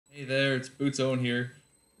Hey there, it's Boots Owen here.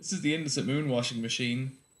 This is the Indesit Moon washing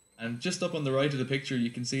machine, and just up on the right of the picture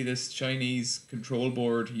you can see this Chinese control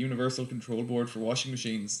board, universal control board for washing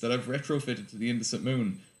machines that I've retrofitted to the Indesit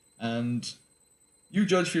Moon. And you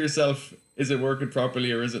judge for yourself, is it working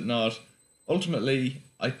properly or is it not? Ultimately,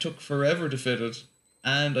 I took forever to fit it,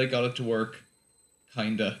 and I got it to work,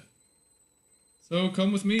 kinda. So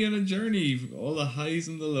come with me on a journey, all the highs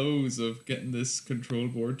and the lows of getting this control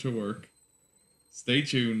board to work. Stay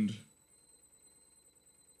tuned.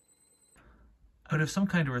 Out of some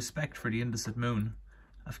kind of respect for the Indesit Moon,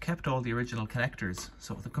 I've kept all the original connectors,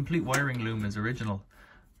 so the complete wiring loom is original.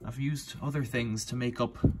 I've used other things to make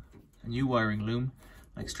up a new wiring loom,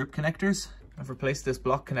 like strip connectors. I've replaced this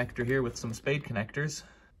block connector here with some spade connectors.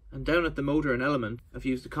 And down at the motor and element, I've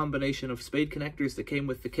used a combination of spade connectors that came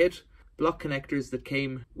with the kit, block connectors that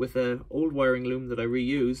came with an old wiring loom that I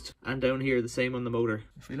reused, and down here the same on the motor.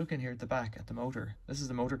 If we look in here at the back at the motor, this is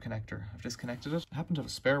the motor connector. I've disconnected it. I happen to have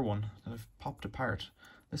a spare one that I've popped apart.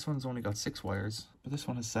 This one's only got 6 wires, but this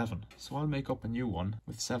one has 7. So I'll make up a new one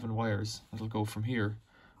with 7 wires that'll go from here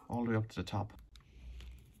all the way up to the top.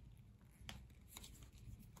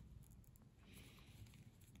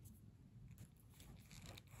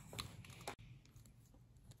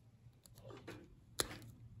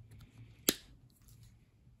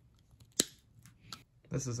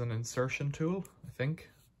 This is an insertion tool, I think.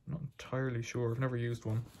 I'm not entirely sure, I've never used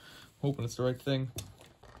one. Hoping it's the right thing.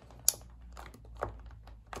 I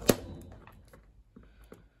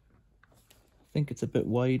think it's a bit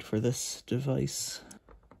wide for this device.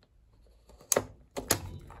 So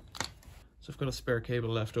I've got a spare cable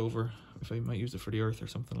left over, if I might use it for the earth or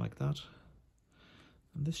something like that.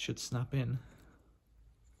 And this should snap in.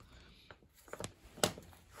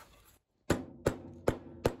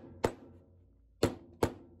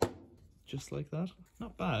 Just like that.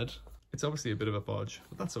 Not bad. It's obviously a bit of a bodge,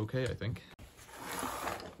 but that's okay, I think.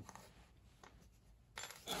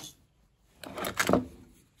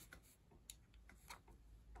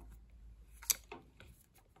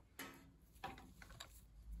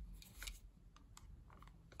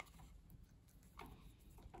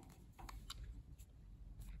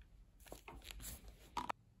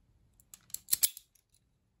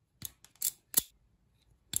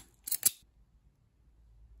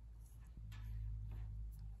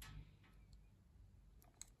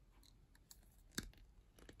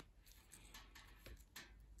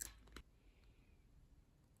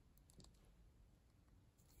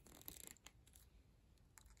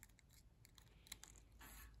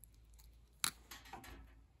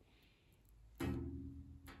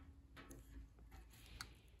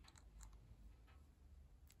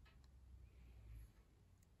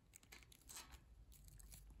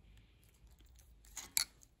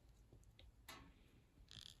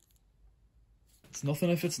 It's nothing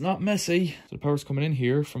if it's not messy. So the power's coming in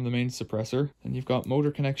here from the main suppressor. And you've got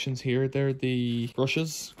motor connections here. They're the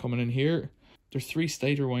brushes coming in here. There's 3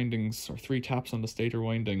 stator windings, or 3 taps on the stator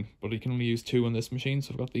winding, but you can only use 2 on this machine,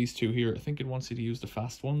 so I've got these 2 here. I think it wants you to use the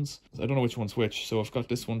fast ones. I don't know which one's which, so I've got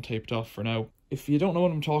this one taped off for now. If you don't know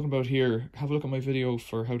what I'm talking about here, have a look at my video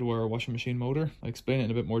for how to wire a washing machine motor. I explain it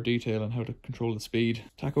in a bit more detail and how to control the speed.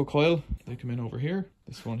 Taco coil, they come in over here.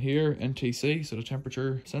 This one here, NTC, so the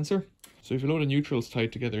temperature sensor. So if you load the neutrals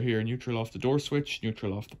tied together here, neutral off the door switch,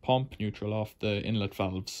 neutral off the pump, neutral off the inlet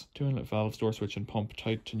valves. 2 inlet valves, door switch and pump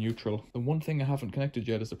tied to neutral. The one thing I haven't connected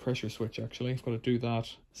yet is the pressure switch actually. I've got to do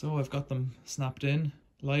that. So I've got them snapped in.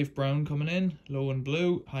 Live brown coming in, low and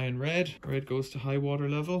blue, high and red. Red goes to high water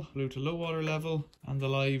level, blue to low water level. And the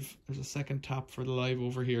live, there's a second tap for the live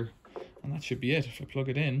over here. And that should be it. If I plug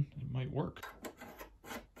it in, it might work.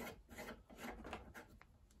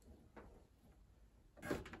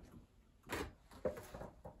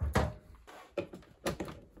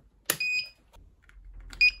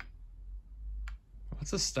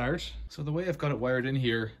 That's a start. So the way I've got it wired in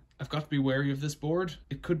here, I've got to be wary of this board.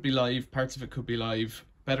 It could be live, parts of it could be live.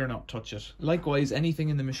 Better not touch it. Likewise, anything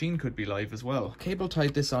in the machine could be live as well. Cable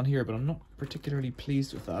tied this on here, but I'm not particularly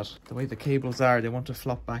pleased with that. The way the cables are, they want to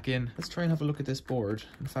flop back in. Let's try and have a look at this board.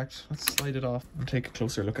 In fact, let's slide it off and take a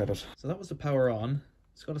closer look at it. So that was the power on.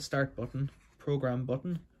 It's got a start button, program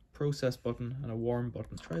button, process button, and a warm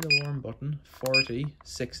button. Try the warm button, 40,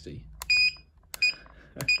 60.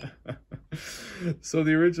 So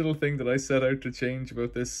the original thing that I set out to change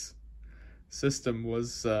about this system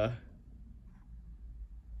was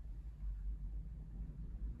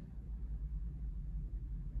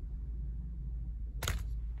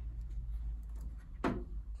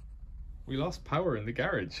we lost power in the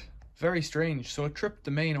garage. Very strange. So it tripped the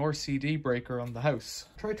main RCD breaker on the house.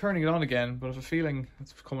 Try turning it on again, but I have a feeling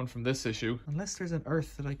it's coming from this issue. Unless there's an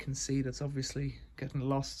earth that I can see that's obviously getting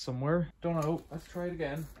lost somewhere. Don't know. Let's try it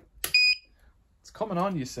again. It's coming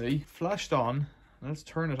on, you see. Flashed on. Let's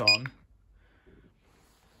turn it on.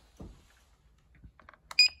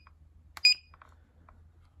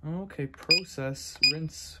 Okay, process,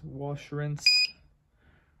 rinse, wash, rinse,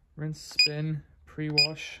 rinse, spin,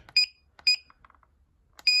 pre-wash.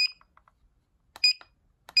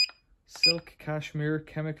 Silk, cashmere,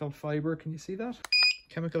 chemical fiber. Can you see that?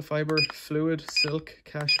 Chemical fiber, fluid, silk,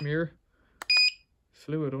 cashmere.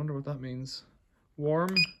 Fluid, I wonder what that means.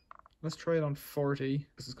 Warm. Let's try it on 40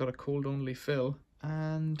 because it's got a cold only fill.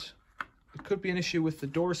 And it could be an issue with the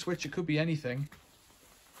door switch. It could be anything.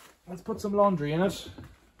 Let's put some laundry in it.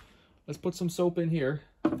 Let's put some soap in here.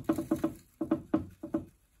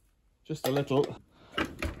 Just a little.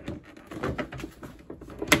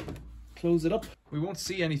 Close it up. We won't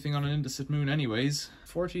see anything on an Indesit Moon anyways.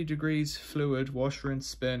 40 degrees fluid, wash, rinse,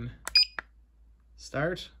 spin.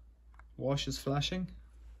 Start. Wash is flashing.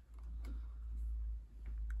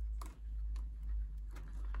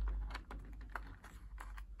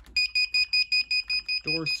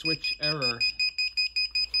 Door switch error.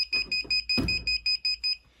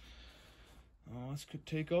 Oh, this could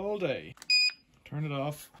take all day. Turn it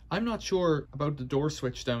off. I'm not sure about the door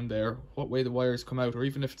switch down there, what way the wires come out, or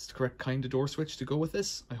even if it's the correct kind of door switch to go with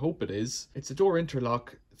this. I hope it is. It's a door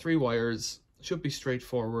interlock, 3 wires, should be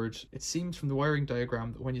straightforward. It seems from the wiring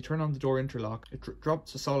diagram that when you turn on the door interlock, it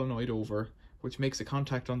drops a solenoid over, which makes a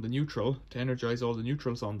contact on the neutral to energize all the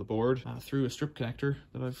neutrals on the board through a strip connector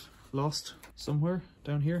that I've lost somewhere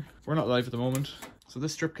down here. We're not live at the moment. So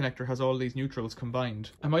this strip connector has all these neutrals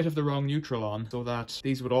combined. I might have the wrong neutral on so that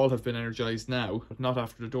these would all have been energized now, but not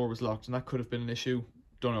after the door was locked, and that could have been an issue.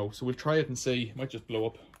 Don't know. So we'll try it and see. It might just blow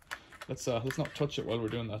up. Let's not touch it while we're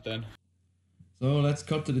doing that then. So let's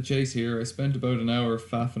cut to the chase here. I spent about an hour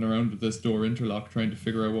faffing around with this door interlock trying to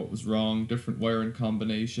figure out what was wrong, different wiring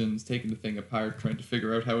combinations, taking the thing apart, trying to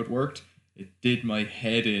figure out how it worked. It did my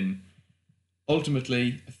head in.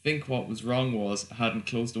 Ultimately, I think what was wrong was I hadn't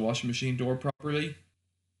closed the washing machine door properly.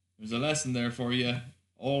 There's a lesson there for you.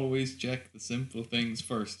 Always check the simple things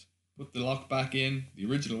first. Put the lock back in, the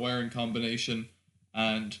original wiring combination,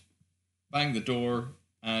 and bang the door,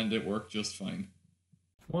 and it worked just fine.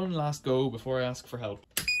 One last go before I ask for help.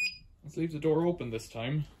 Let's leave the door open this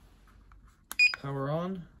time. Power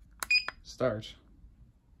on. Start.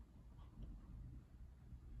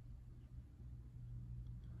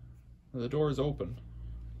 Now the door is open.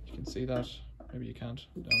 You can see that. Maybe you can't.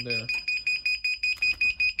 Down there.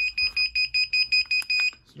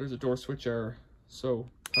 So there's a door switch error. So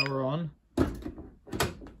power on.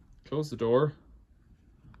 Close the door.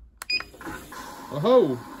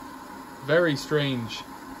 Oh-ho! Very strange.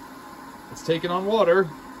 It's taken on water.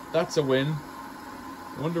 That's a win.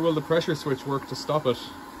 I wonder will the pressure switch work to stop it?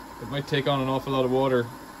 It might take on an awful lot of water.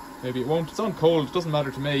 Maybe it won't. It's on cold. It doesn't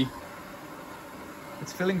matter to me.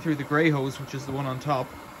 It's filling through the grey hose, which is the one on top.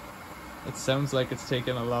 It sounds like it's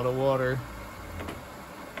taking a lot of water.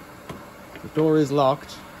 The door is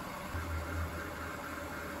locked.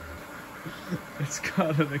 It's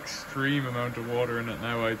got an extreme amount of water in it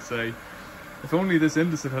now, I'd say. If only this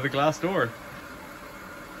Indesit had a glass door.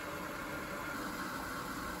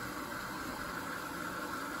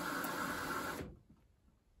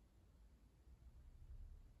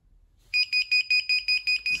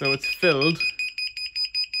 So it's filled.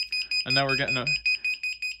 And now we're getting a...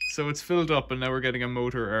 So it's filled up and now we're getting a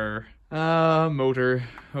motor error. Motor.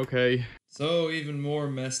 Okay. So even more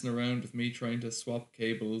messing around with me trying to swap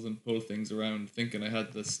cables and pull things around, thinking I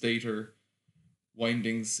had the stator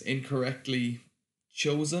windings incorrectly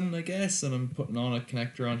chosen, I guess, and I'm putting on a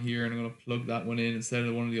connector on here and I'm going to plug that one in instead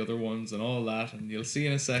of one of the other ones and all that, and you'll see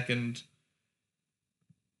in a second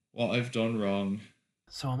what I've done wrong.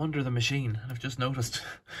 So I'm under the machine and I've just noticed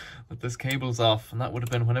that this cable's off, and that would have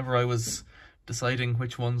been whenever I was deciding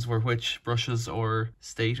which ones were which brushes or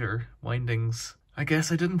stator windings. I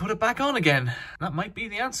guess I didn't put it back on again. That might be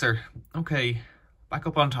the answer. Okay, back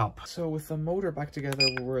up on top. So with the motor back together,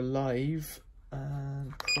 we're live.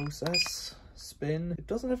 And process, spin. It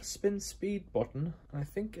doesn't have a spin speed button. I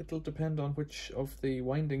think it'll depend on which of the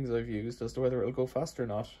windings I've used as to whether it'll go fast or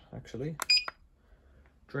not, actually.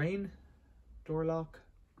 Drain. Door lock.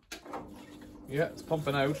 Yeah, it's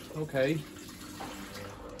pumping out. Okay.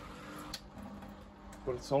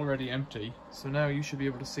 But it's already empty. So now you should be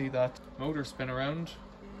able to see that motor spin around.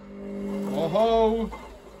 Oh ho!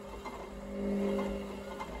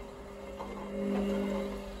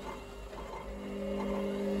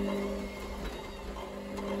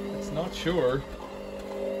 It's not sure.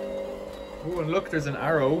 Oh, and look, there's an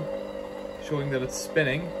arrow showing that it's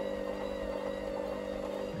spinning.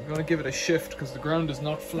 I'm going to give it a shift because the ground is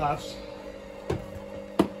not flat.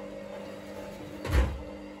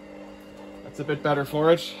 That's a bit better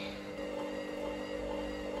for it.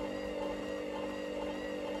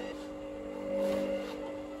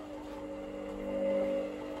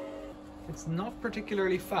 It's not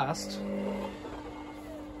particularly fast.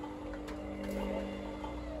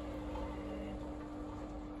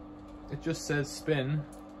 It just says spin.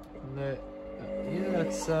 And yeah,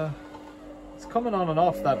 it's coming on and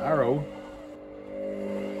off that arrow.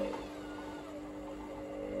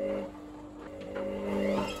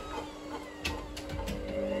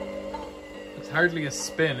 It's hardly a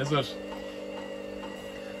spin, is it?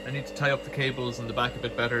 I need to tie up the cables in the back a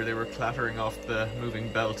bit better. They were clattering off the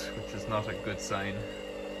moving belt, which is not a good sign.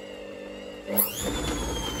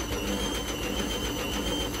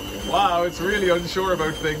 Wow, it's really unsure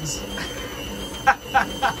about things.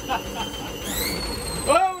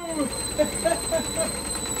 Whoa!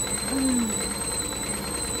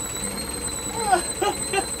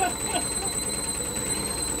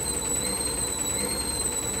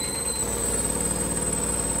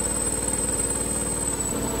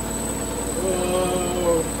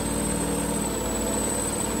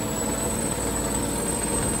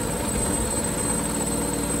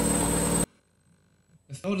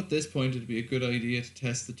 I thought at this point it'd be a good idea to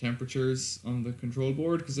test the temperatures on the control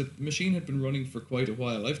board because the machine had been running for quite a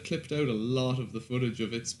while. I've clipped out a lot of the footage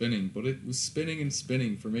of it spinning, but it was spinning and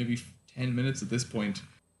spinning for maybe 10 minutes at this point.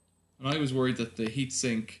 And I was worried that the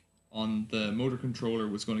heatsink on the motor controller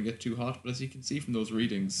was going to get too hot, but as you can see from those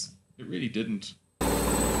readings, it really didn't.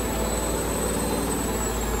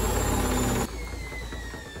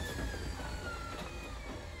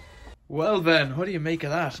 Well then, what do you make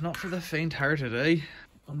of that? Not for the faint-hearted, eh?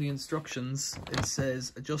 On the instructions, it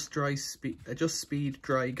says adjust speed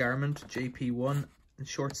dry garment JP1 and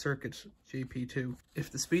short circuit JP2.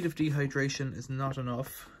 If the speed of dehydration is not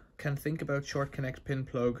enough, can think about short connect pin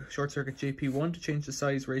plug, short circuit JP1 to change the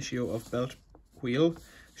size ratio of belt wheel,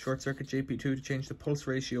 short circuit JP2 to change the pulse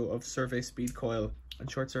ratio of survey speed coil, and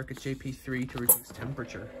short circuit JP3 to reduce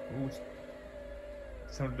temperature. Ooh,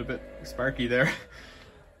 sounded a bit sparky there.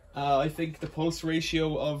 I think the pulse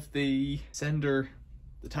ratio of the sender,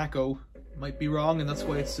 the tacho, might be wrong, and that's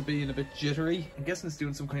why it's being a bit jittery. I'm guessing it's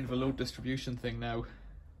doing some kind of a load distribution thing now.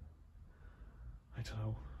 I don't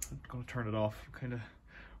know. I'm going to turn it off. I'm kind of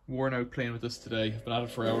worn out playing with this today. I've been at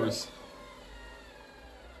it for hours.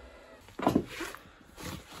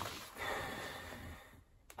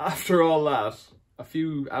 After all that, a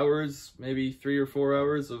few hours, maybe 3 or 4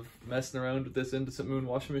 hours of messing around with this Indesit Moon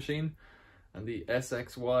washing machine and the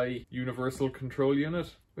SXY universal control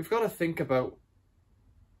unit, we've got to think about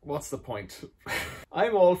what's the point.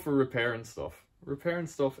 I'm all for repairing stuff. Repairing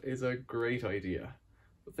stuff is a great idea.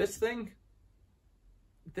 But this thing,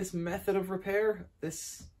 this method of repair,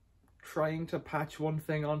 this trying to patch one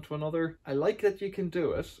thing onto another, I like that you can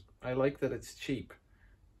do it. I like that it's cheap.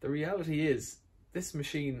 The reality is, this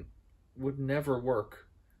machine would never work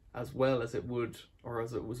as well as it would, or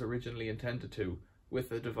as it was originally intended to,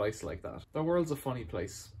 with a device like that. The world's a funny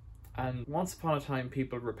place, and once upon a time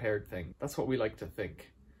people repaired things. That's what we like to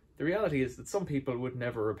think. The reality is that some people would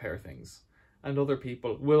never repair things, and other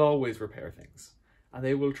people will always repair things, and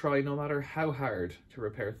they will try no matter how hard to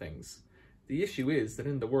repair things. The issue is that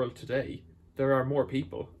in the world today, there are more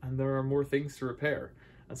people, and there are more things to repair,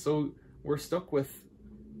 and so we're stuck with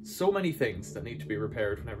so many things that need to be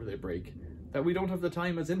repaired whenever they break, that we don't have the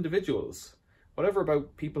time as individuals. Whatever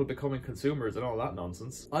about people becoming consumers and all that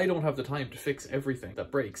nonsense, I don't have the time to fix everything that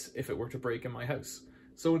breaks if it were to break in my house.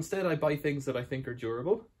 So instead I buy things that I think are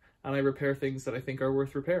durable, and I repair things that I think are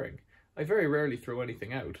worth repairing. I very rarely throw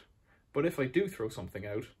anything out, but if I do throw something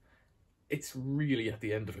out, it's really at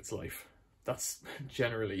the end of its life. That's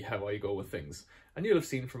generally how I go with things. And you'll have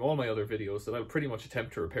seen from all my other videos that I'll pretty much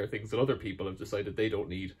attempt to repair things that other people have decided they don't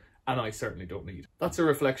need, and I certainly don't need. That's a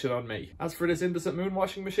reflection on me. As for this Indesit Moon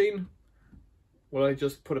washing machine, will I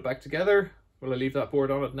just put it back together? Will I leave that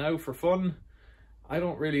board on it now for fun? I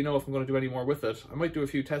don't really know if I'm going to do any more with it. I might do a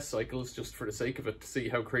few test cycles just for the sake of it to see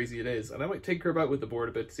how crazy it is. And I might tinker about with the board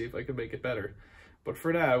a bit to see if I can make it better. But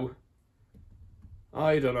for now,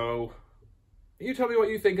 I don't know. You tell me what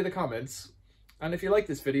you think in the comments. And if you like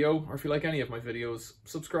this video, or if you like any of my videos,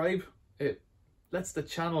 subscribe. It lets the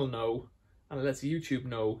channel know, and it lets YouTube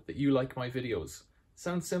know that you like my videos.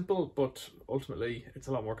 Sounds simple, but ultimately it's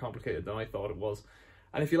a lot more complicated than I thought it was.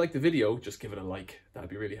 And if you like the video, just give it a like. That'd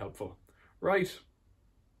be really helpful. Right.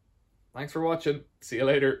 Thanks for watching. See you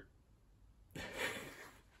later.